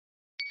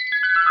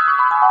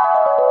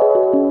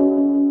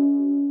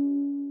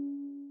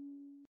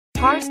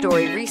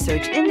4-story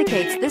research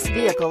indicates this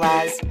vehicle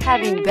as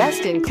having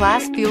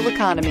best-in-class fuel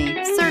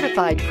economy,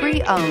 certified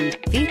pre-owned.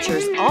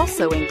 Features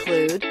also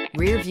include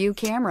rear-view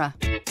camera,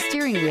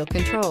 steering wheel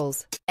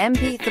controls,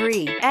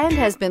 MP3, and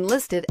has been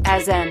listed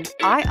as an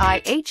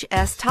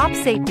IIHS top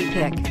safety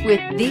pick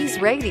with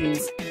these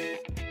ratings.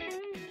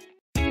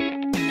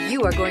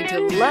 You are going to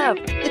love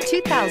the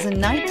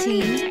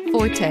 2019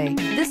 Forte.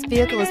 This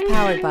vehicle is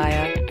powered by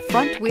a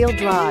front-wheel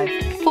drive,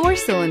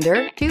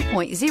 4-cylinder,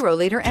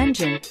 2.0-liter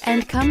engine,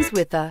 and comes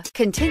with a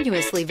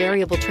continuously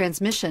variable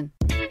transmission.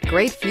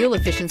 Great fuel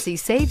efficiency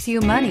saves you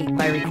money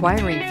by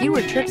requiring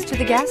fewer trips to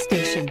the gas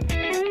station.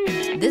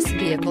 This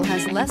vehicle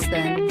has less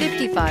than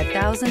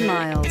 55,000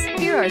 miles.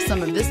 Here are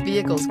some of this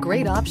vehicle's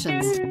great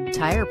options: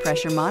 tire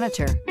pressure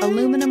monitor,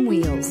 aluminum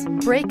wheels,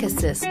 brake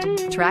assist,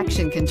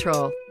 traction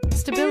control,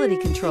 stability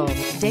control,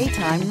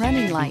 daytime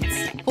running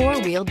lights,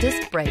 4-wheel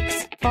disc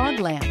brakes, fog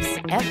lamps,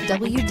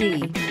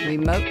 FWD,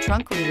 remote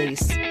trunk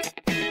release.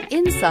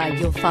 Inside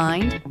you'll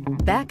find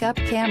backup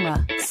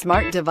camera,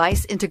 smart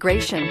device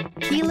integration,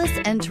 keyless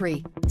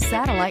entry,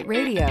 satellite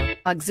radio,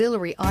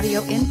 auxiliary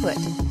audio input,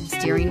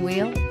 steering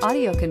wheel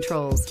audio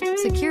controls,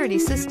 security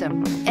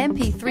system,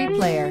 MP3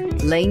 player,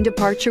 lane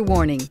departure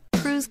warning,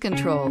 cruise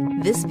control.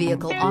 This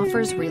vehicle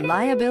offers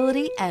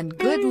reliability and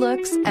good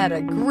looks at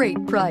a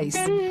great price.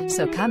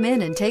 So come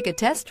in and take a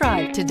test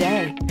drive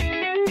today.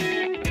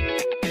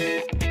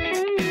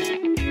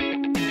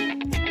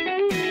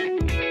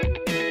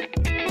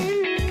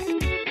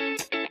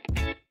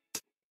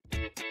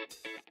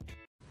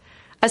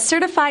 A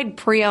certified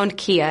pre-owned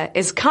Kia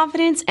is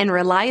confidence and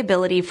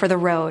reliability for the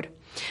road.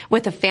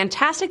 With a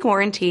fantastic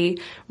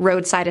warranty,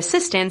 roadside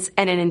assistance,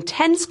 and an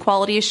intense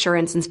quality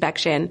assurance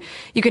inspection,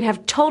 you can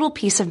have total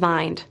peace of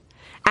mind.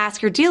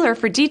 Ask your dealer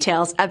for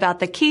details about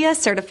the Kia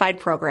Certified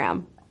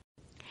program.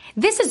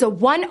 This is a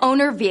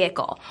one-owner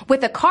vehicle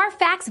with a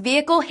CARFAX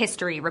Vehicle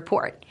History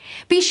Report.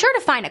 Be sure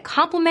to find a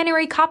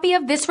complimentary copy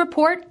of this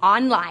report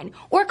online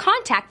or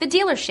contact the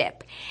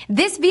dealership.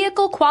 This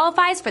vehicle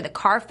qualifies for the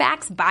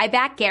CARFAX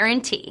Buyback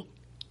Guarantee.